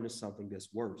turn to something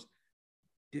that's worse.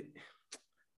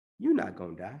 You're not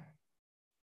going to die.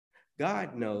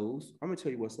 God knows. I'm going to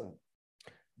tell you what's up.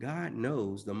 God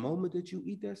knows the moment that you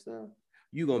eat that stuff,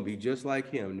 you're going to be just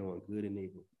like him, knowing good and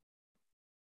evil.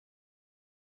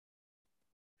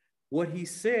 What he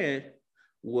said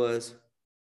was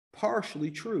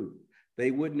partially true. They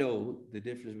would know the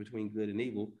difference between good and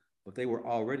evil, but they were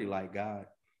already like God.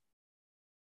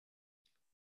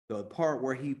 The part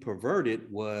where he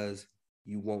perverted was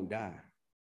you won't die,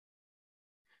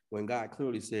 when God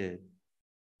clearly said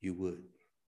you would.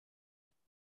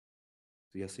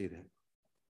 Do y'all see that?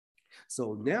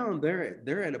 So now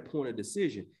they're at a point of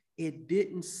decision. It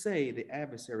didn't say the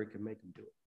adversary could make them do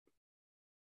it.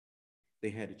 They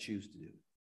had to choose to do it.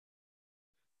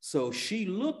 So she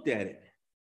looked at it.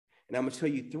 And I'm going to tell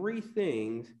you 3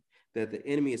 things that the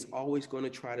enemy is always going to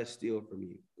try to steal from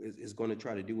you, is going to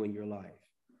try to do in your life.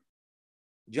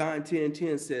 John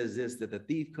 10:10 says this, that the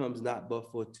thief comes not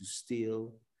but for to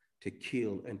steal, to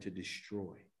kill, and to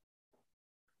destroy.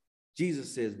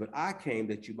 Jesus says, but I came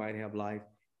that you might have life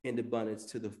in abundance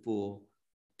to the full,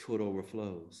 till it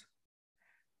overflows.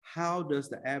 How does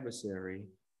the adversary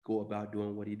go about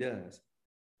doing what he does?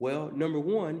 Well, number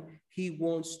 1, he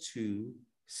wants to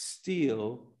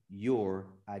steal your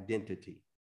identity.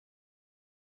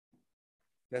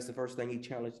 That's the first thing he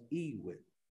challenged Eve with.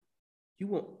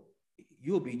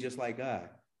 you'll be just like God.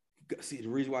 See, the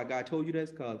reason why God told you that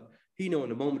is because he know in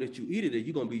the moment that you eat it,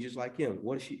 you're going to be just like him.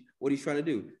 What he's trying to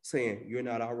do? Saying you're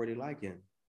not already like him.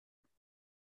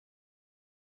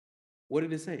 What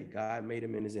did it say? God made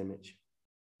him in his image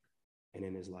and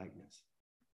in his likeness.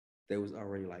 They was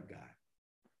already like God.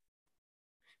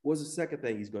 What's the second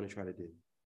thing he's going to try to do?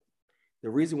 The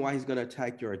reason why he's going to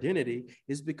attack your identity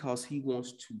is because he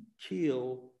wants to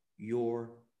kill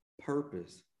your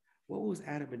purpose. What was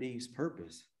Adam and Eve's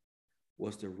purpose?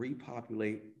 Was to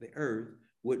repopulate the earth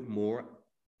with more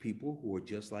people who are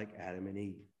just like Adam and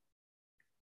Eve.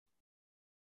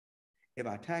 If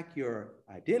I attack your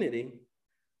identity,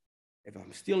 if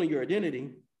I'm stealing your identity,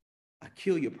 I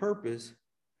kill your purpose,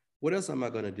 what else am I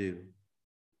going to do?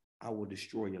 I will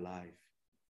destroy your life.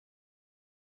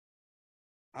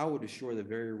 I will destroy the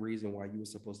very reason why you were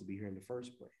supposed to be here in the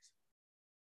first place.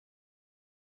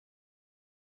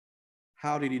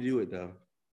 How did he do it, though?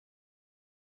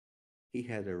 He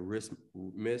had to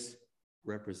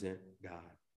misrepresent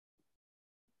God.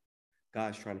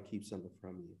 God's trying to keep something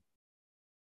from you.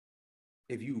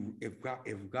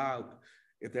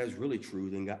 If that's really true,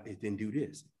 then do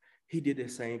this. He did the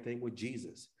same thing with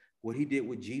Jesus. What he did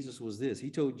with Jesus was this. He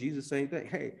told Jesus the same thing.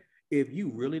 Hey, if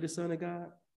you really the Son of God,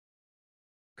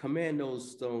 command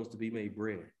those stones to be made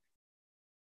bread.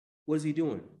 What is he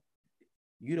doing?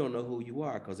 You don't know who you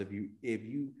are, because if you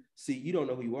see, you don't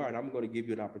know who you are, and I'm going to give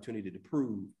you an opportunity to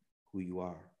prove who you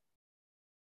are.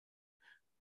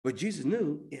 But Jesus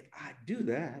knew, if I do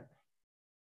that,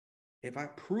 if I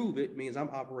prove it, means I'm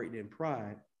operating in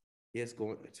pride, it's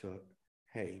going to,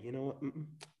 hey, you know what? I'm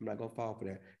not going to fall for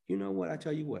that. You know what? I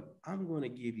tell you what, I'm going to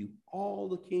give you all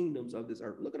the kingdoms of this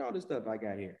earth. Look at all this stuff I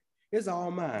got here. It's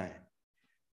all mine.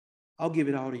 I'll give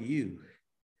it all to you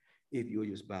if you'll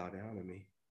just bow down to me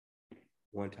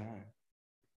one time.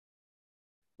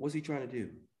 What's he trying to do?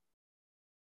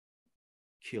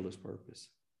 Kill his purpose.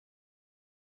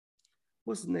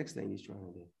 What's the next thing he's trying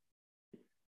to do?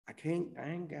 I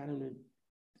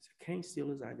can't steal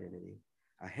his identity.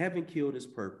 I haven't killed his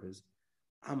purpose.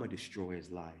 I'm going to destroy his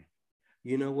life.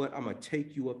 You know what? I'm going to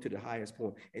take you up to the highest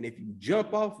point. And if you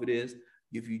jump off of this,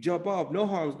 if you jump off, no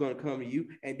harm is going to come to you.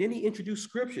 And then he introduced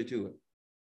scripture to it.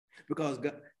 Because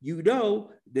God, you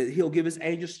know that he'll give his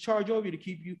angels charge over you to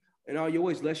keep you in all your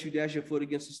ways, lest you dash your foot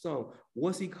against a stone.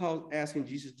 What's he asking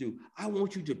Jesus to do? I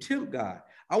want you to tempt God.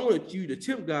 I want you to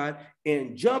tempt God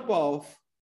and jump off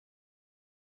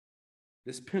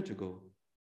this pentacle,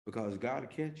 because God will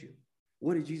catch you.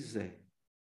 What did Jesus say?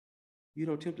 You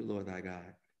don't tempt the Lord thy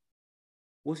God.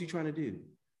 What's he trying to do?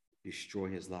 Destroy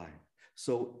his life.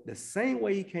 So the same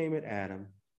way he came at Adam,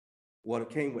 it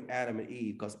came with Adam and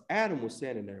Eve, because Adam was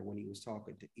standing there when he was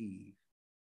talking to Eve.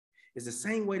 It's the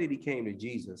same way that he came to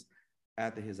Jesus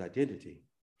after his identity,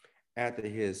 after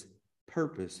his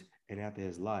purpose, and after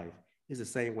his life. It's the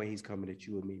same way he's coming at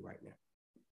you and me right now.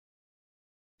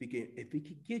 If he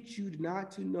could get you not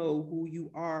to know who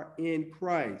you are in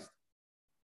Christ,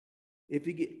 if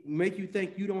he can make you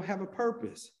think you don't have a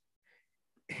purpose,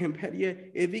 and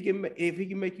if he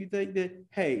can make you think that,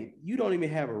 hey, you don't even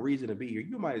have a reason to be here,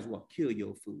 you might as well kill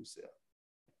your food self.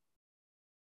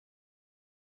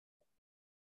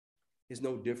 It's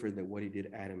no different than what he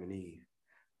did to Adam and Eve.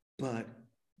 But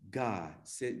God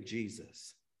sent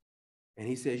Jesus. And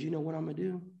he says, you know what I'm going to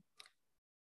do?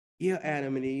 Yeah,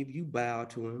 Adam and Eve, you bowed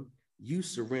to him. You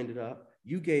surrendered up.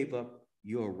 You gave up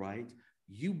your rights.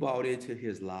 You bought into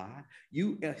his lie.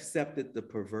 You accepted the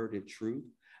perverted truth.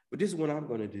 But this is what I'm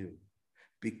going to do.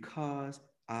 Because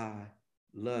I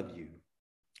love you.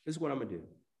 This is what I'm going to do.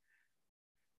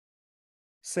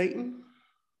 Satan,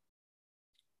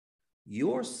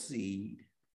 your seed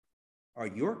or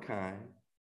your kind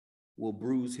will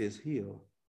bruise his heel.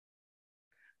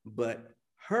 But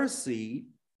her seed,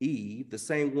 Eve, the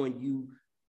same one you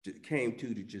came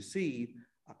to deceive,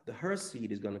 her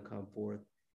seed is going to come forth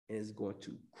and is going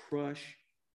to crush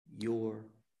your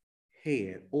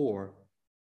head, or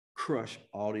crush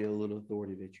all the little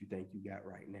authority that you think you got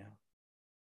right now.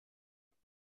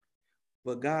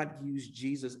 But God used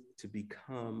Jesus to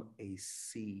become a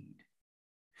seed.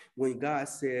 When God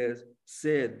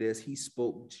said this, he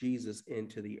spoke Jesus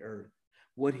into the earth.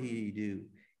 What did he do?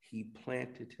 He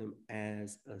planted him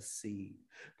as a seed.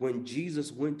 When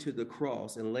Jesus went to the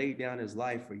cross and laid down his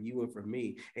life for you and for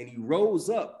me, and he rose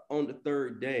up on the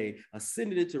third day,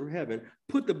 ascended into heaven,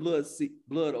 put the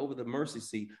blood over the mercy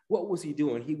seat, what was he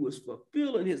doing? He was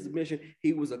fulfilling his mission.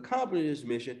 He was accomplishing his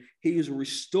mission. He was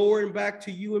restoring back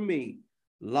to you and me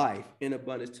life in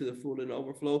abundance to the full and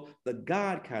overflow, the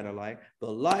God kind of life, the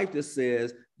life that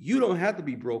says you don't have to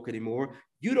be broke anymore.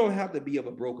 You don't have to be of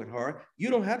a broken heart.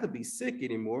 You don't have to be sick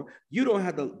anymore. You don't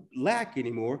have to lack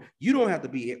anymore. You don't have to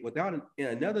be without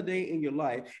another day in your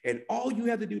life. And all you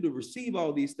have to do to receive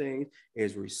all these things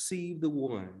is receive the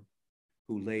one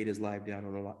who laid his life down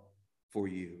on the line for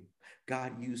you.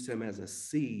 God used him as a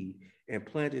seed and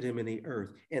planted him in the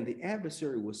earth. And the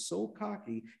adversary was so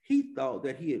cocky, he thought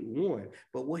that he had won.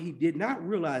 But what he did not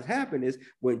realize happened is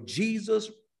when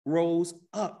Jesus rose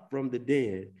up from the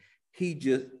dead,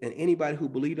 and anybody who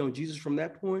believed on Jesus from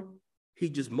that point, he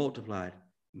just multiplied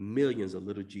millions of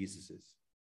little Jesuses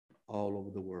all over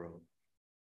the world.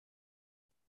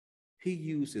 He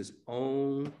used his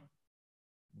own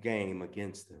game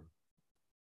against them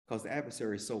because the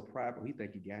adversary is so prideful, he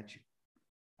think he got you.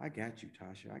 I got you,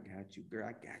 Tasha. I got you. Girl,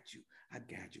 I got you. I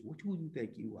got you. Who you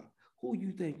think you are? Who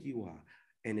you think you are?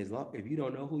 And if you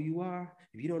don't know who you are,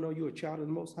 if you don't know you're a child of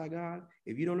the Most High God,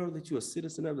 if you don't know that you're a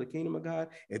citizen of the kingdom of God,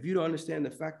 if you don't understand the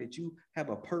fact that you have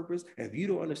a purpose, if you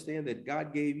don't understand that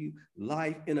God gave you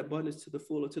life in abundance to the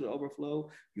full and to the overflow,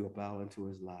 you'll bow into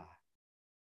his lie.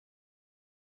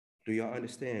 Do y'all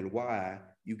understand why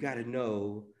you got to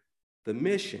know the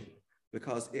mission?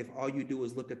 Because if all you do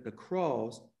is look at the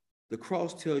cross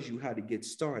tells you how to get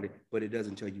started, but it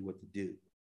doesn't tell you what to do.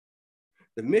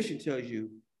 The mission tells you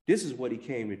this is what he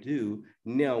came to do.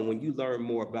 Now, when you learn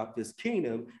more about this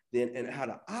kingdom and how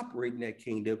to operate in that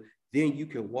kingdom, then you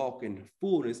can walk in the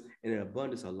fullness and an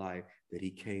abundance of life that he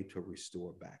came to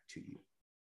restore back to you.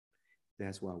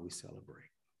 That's why we celebrate.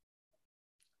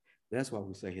 That's why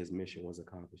we say his mission was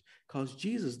accomplished, because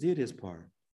Jesus did his part.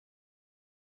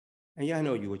 And yeah, I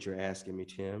know what you're asking me,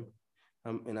 Tim.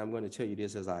 And I'm going to tell you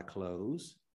this as I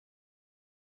close.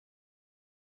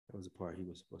 That was the part he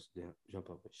was supposed to jump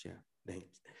up and shout.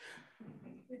 Thanks.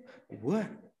 What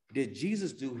did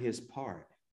Jesus do his part?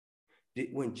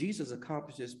 When Jesus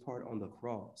accomplished his part on the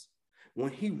cross,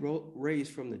 when he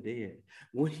raised from the dead,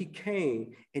 when he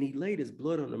came and he laid his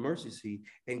blood on the mercy seat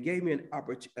and gave me an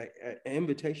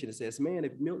invitation that says, man,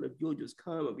 if Milton, if you'll just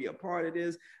come and be a part of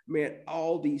this, man,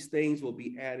 all these things will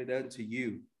be added unto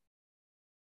you.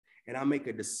 And I make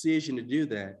a decision to do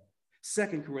that.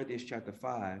 2 Corinthians chapter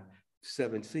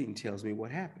 5:17 tells me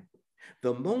what happened.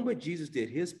 The moment Jesus did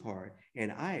his part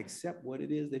and I accept what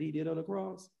it is that he did on the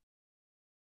cross,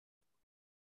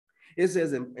 it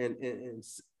says in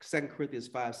 2 Corinthians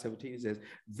 5:17, it says,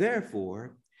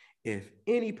 therefore, if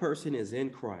any person is in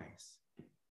Christ,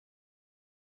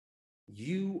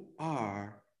 you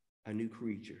are a new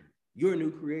creature. You're a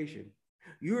new creation.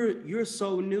 You're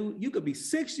so new. You could be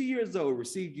 60 years old,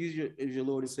 receive Jesus as your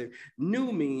Lord and Savior.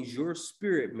 New means your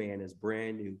spirit man is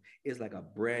brand new. It's like a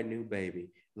brand new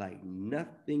baby, like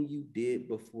nothing you did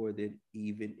before that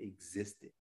even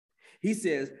existed. He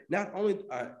says, not only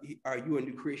are you a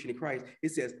new creation in Christ,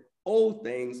 it says old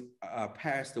things are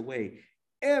passed away.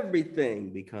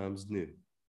 Everything becomes new.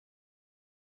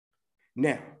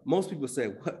 Now, most people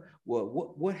say,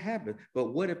 what happened?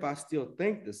 But what if I still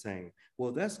think the same?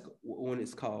 Well, that's when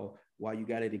it's called, why you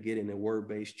got to get in a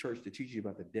word-based church to teach you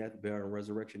about the death, burial, and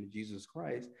resurrection of Jesus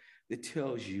Christ, that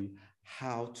tells you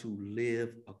how to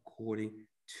live according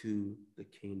to the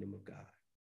kingdom of God.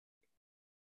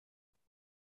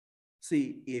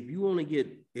 See, if you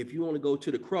only go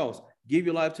to the cross, give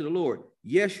your life to the Lord,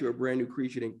 yes, you're a brand new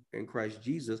creature in Christ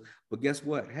Jesus, but guess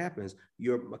what happens?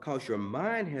 Because your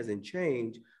mind hasn't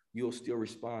changed, you'll still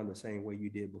respond the same way you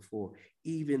did before,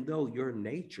 even though your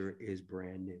nature is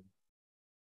brand new.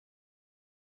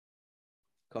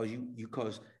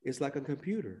 Because it's like a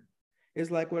computer. It's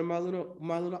like when my little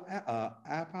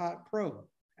iPad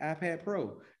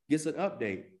Pro gets an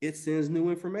update, it sends new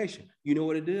information. You know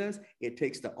what it does? It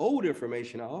takes the old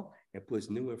information off and puts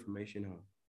new information on.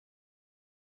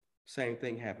 Same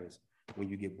thing happens when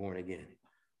you get born again.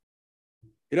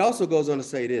 It also goes on to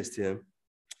say this, Tim.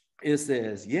 It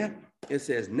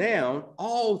says, now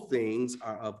all things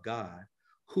are of God,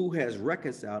 who has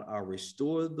reconciled or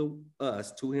restored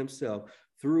us to himself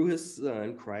through his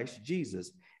son, Christ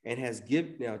Jesus, and has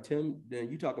given. Now, Tim, then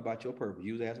you talk about your purpose.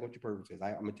 You was asking what your purpose is.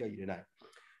 I'm going to tell you tonight.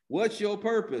 What's your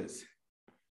purpose?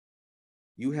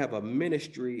 You have a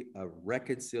ministry of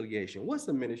reconciliation. What's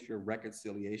the ministry of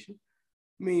reconciliation?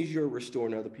 It means you're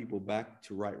restoring other people back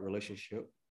to right relationship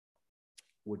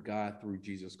with God through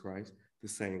Jesus Christ, the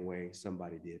same way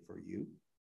somebody did for you.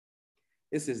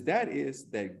 It says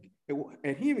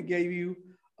and he even gave you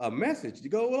a message to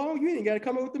go along. You ain't got to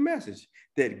come up with the message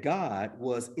that God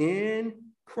was in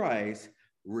Christ,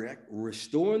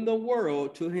 restoring the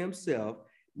world to himself,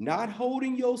 not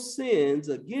holding your sins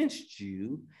against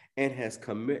you, and has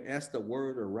commit. That's the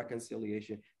word of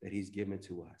reconciliation that he's given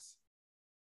to us.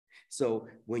 So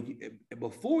when you,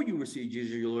 before you received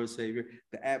Jesus, your Lord and Savior,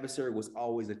 the adversary was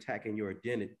always attacking your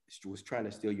identity, was trying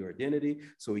to steal your identity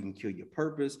so he can kill your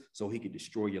purpose, so he can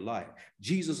destroy your life.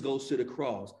 Jesus goes to the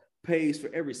cross, pays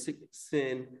for every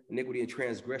sin, iniquity, and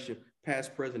transgression,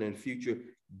 past, present, and future,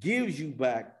 gives you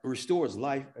back, restores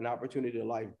life, an opportunity to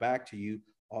life back to you.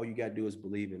 All you got to do is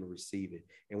believe and receive it.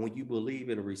 And when you believe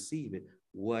and receive it,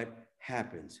 what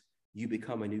happens? You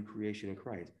become a new creation in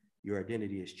Christ. Your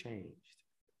identity is changed.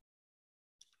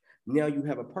 Now you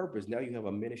have a purpose. Now you have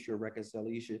a ministry of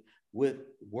reconciliation with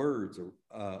words,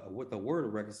 with the word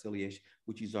of reconciliation,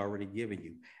 which he's already given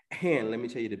you. And let me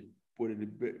tell you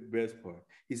the best part.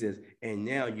 He says, and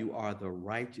now you are the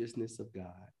righteousness of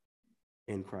God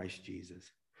in Christ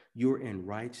Jesus. You're in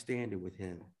right standing with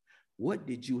him. What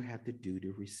did you have to do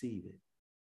to receive it?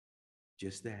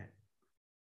 Just that.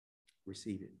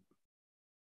 Receive it.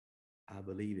 I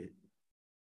believe it.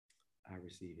 I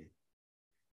receive it.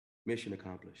 Mission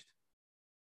accomplished.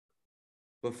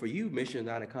 But for you, mission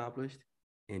not accomplished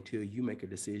until you make a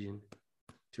decision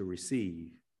to receive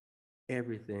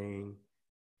everything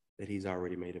that he's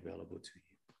already made available to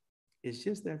you. It's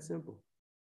just that simple.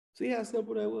 See how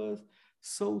simple that was?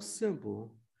 So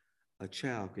simple, a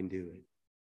child can do it.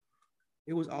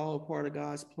 It was all part of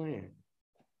God's plan.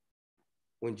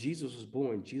 When Jesus was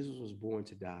born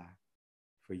to die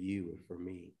for you and for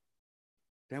me.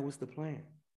 That was the plan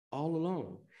all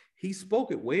along. He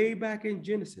spoke it way back in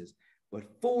Genesis, but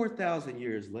 4,000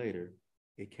 years later,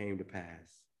 it came to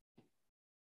pass.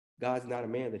 God's not a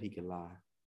man that he can lie,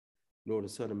 nor the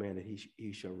son of man that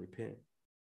he shall repent.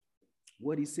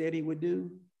 What he said he would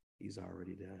do, he's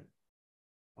already done.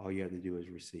 All you have to do is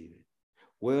receive it.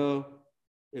 Well,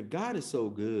 if God is so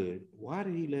good, why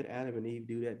did he let Adam and Eve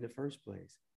do that in the first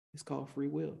place? It's called free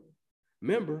will.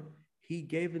 Remember, he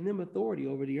gave them authority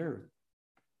over the earth.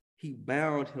 He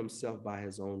bound himself by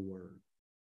his own word.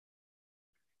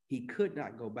 He could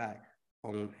not go back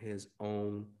on his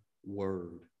own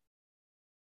word.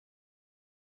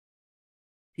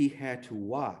 He had to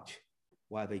watch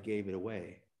while they gave it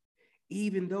away.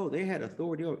 Even though they had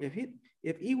authority over it.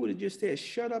 If he would have just said,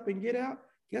 shut up and get out,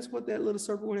 guess what that little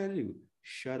serpent would have to do?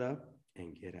 Shut up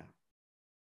and get out.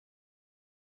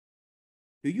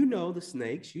 Do you know the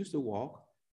snakes used to walk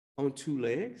on two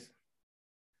legs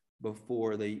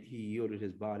before he yielded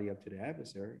his body up to the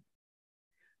adversary?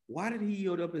 Why did he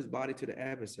yield up his body to the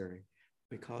adversary?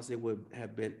 Because it would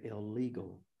have been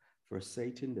illegal for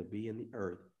Satan to be in the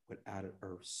earth without an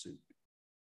earth suit.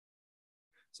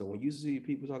 So when you see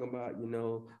people talking about,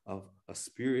 a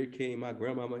spirit came, my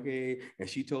grandmama came, and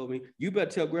she told me, you better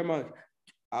tell grandma,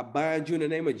 I bind you in the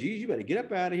name of Jesus. You better get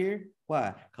up out of here.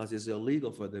 Why? Because it's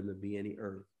illegal for them to be in the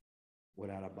earth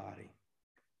without a body.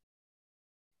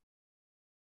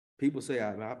 People say,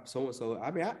 so-and-so.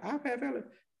 I've had family.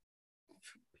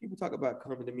 People talk about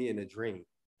coming to me in a dream.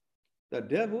 The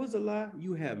devil is a lie.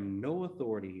 You have no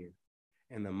authority here.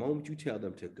 And the moment you tell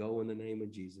them to go in the name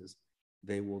of Jesus,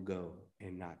 they will go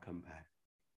and not come back.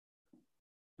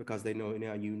 Because they know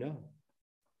now you know.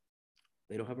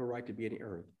 They don't have a right to be in the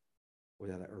earth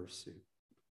without an earth suit.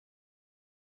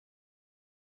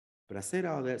 But I said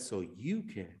all that so you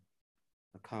can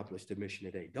accomplish the mission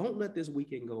today. Don't let this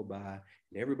weekend go by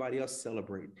and everybody else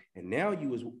celebrate. And now you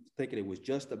was thinking it was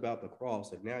just about the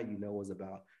cross, and now you know it's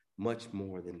about much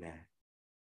more than that.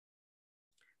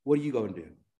 What are you going to do?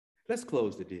 Let's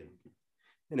close the deal.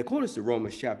 In accordance to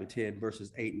Romans chapter 10,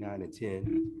 verses 8, 9, and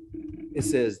 10, it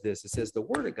says this. It says, the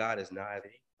word of God is nigh thee,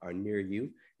 or near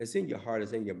you. It's in your heart,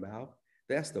 it's in your mouth.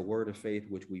 That's the word of faith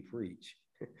which we preach.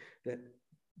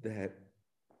 that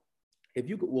if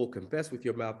you will confess with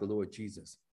your mouth the Lord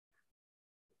Jesus,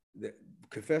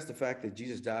 confess the fact that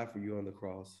Jesus died for you on the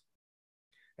cross,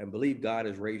 and believe God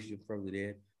has raised you from the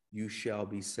dead, you shall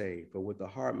be saved. For with the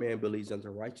heart man believes unto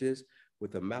righteousness,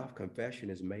 with the mouth confession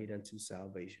is made unto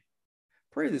salvation.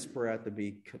 Pray this prayer out to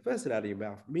be, confess it out of your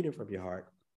mouth, mean it from your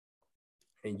heart,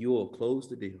 and you will close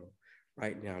the deal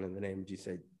right now in the name of Jesus.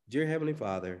 Say, dear Heavenly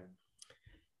Father,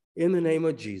 in the name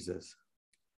of Jesus,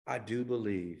 I do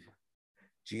believe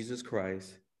Jesus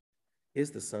Christ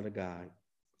is the Son of God.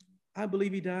 I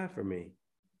believe he died for me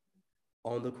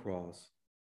on the cross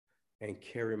and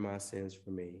carried my sins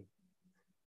for me.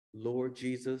 Lord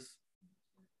Jesus,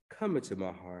 come into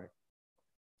my heart.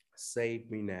 Save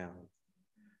me now.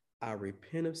 I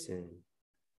repent of sin.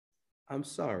 I'm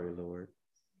sorry, Lord.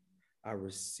 I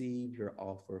receive your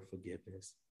offer of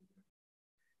forgiveness.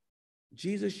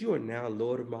 Jesus, you are now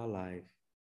Lord of my life.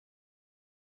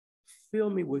 Fill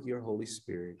me with your Holy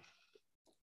Spirit.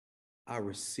 I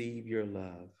receive your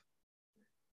love.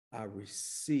 I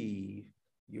receive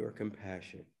your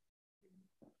compassion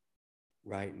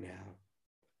right now.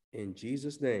 In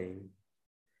Jesus' name,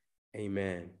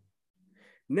 amen.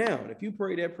 Now, if you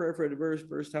pray that prayer for the very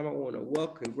first time, I want to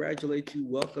congratulate you,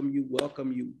 welcome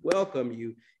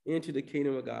you into the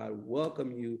kingdom of God,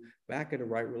 welcome you back in the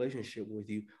right relationship with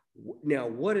you. Now,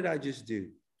 what did I just do?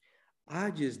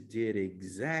 I just did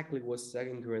exactly what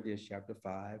 2 Corinthians chapter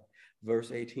 5,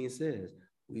 verse 18 says.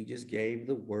 We just gave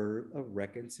the word of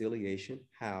reconciliation,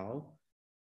 how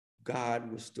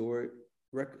God restored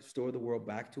the world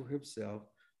back to himself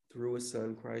through his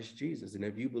son, Christ Jesus. And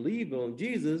if you believe on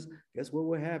Jesus, guess what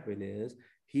will happen is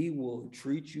he will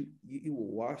treat you, he will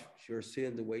wash your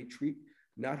sins away,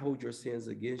 not hold your sins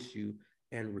against you,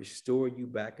 and restore you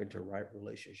back into right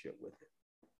relationship with him.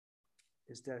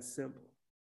 It's that simple.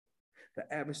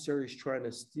 The adversary is trying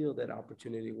to steal that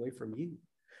opportunity away from you.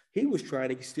 He was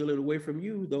trying to steal it away from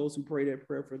you, those who prayed that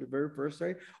prayer for the very first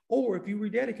time, or if you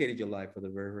rededicated your life for the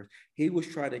very first, he was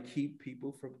trying to keep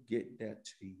people from getting that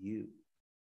to you.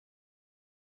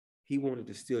 He wanted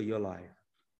to steal your life.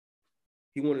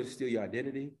 He wanted to steal your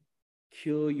identity,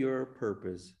 kill your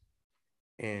purpose,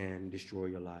 and destroy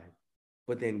your life.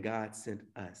 But then God sent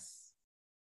us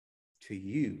to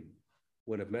you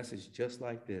with a message just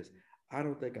like this. I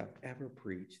don't think I've ever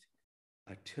preached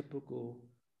a typical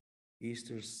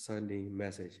Easter Sunday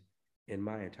message in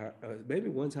my entire, maybe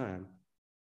one time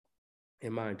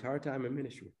in my entire time in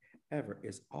ministry ever.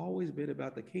 It's always been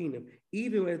about the kingdom.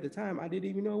 Even at the time, I didn't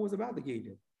even know it was about the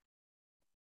kingdom.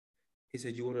 He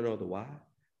said, you want to know the why?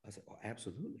 I said, oh,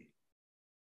 absolutely.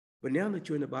 But now that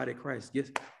you're in the body of Christ,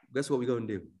 guess what we're going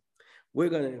to do? We're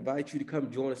going to invite you to come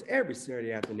join us every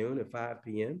Saturday afternoon at 5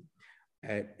 p.m.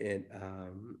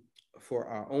 For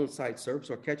our on-site service,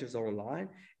 or catch us online.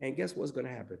 And guess what's going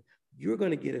to happen? You're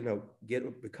going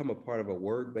to become a part of a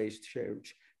word-based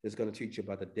church that's going to teach you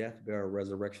about the death, burial,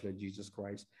 resurrection of Jesus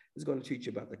Christ. It's going to teach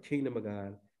you about the kingdom of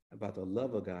God, about the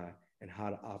love of God, and how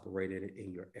to operate it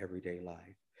in your everyday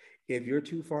life. If you're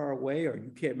too far away or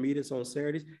you can't meet us on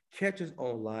Saturdays, catch us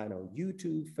online on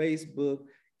YouTube, Facebook,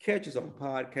 catch us on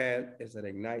podcast. It's at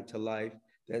Ignite to Life.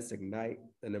 That's Ignite,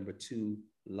 the number 2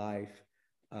 Life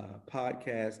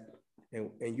podcast.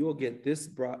 And you'll get this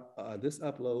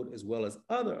upload as well as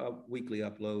other weekly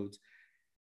uploads,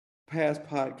 past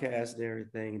podcasts and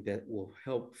everything that will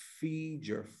help feed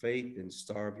your faith and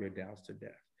starve your doubts to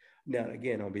death. Now,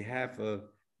 again, on behalf of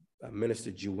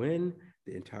Minister Juen,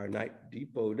 the entire Night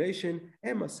Depot Nation,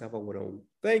 and myself, I want to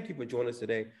thank you for joining us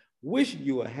today. Wishing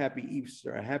you a happy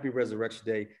Easter, a happy Resurrection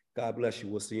Day. God bless you.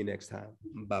 We'll see you next time.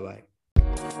 Bye-bye.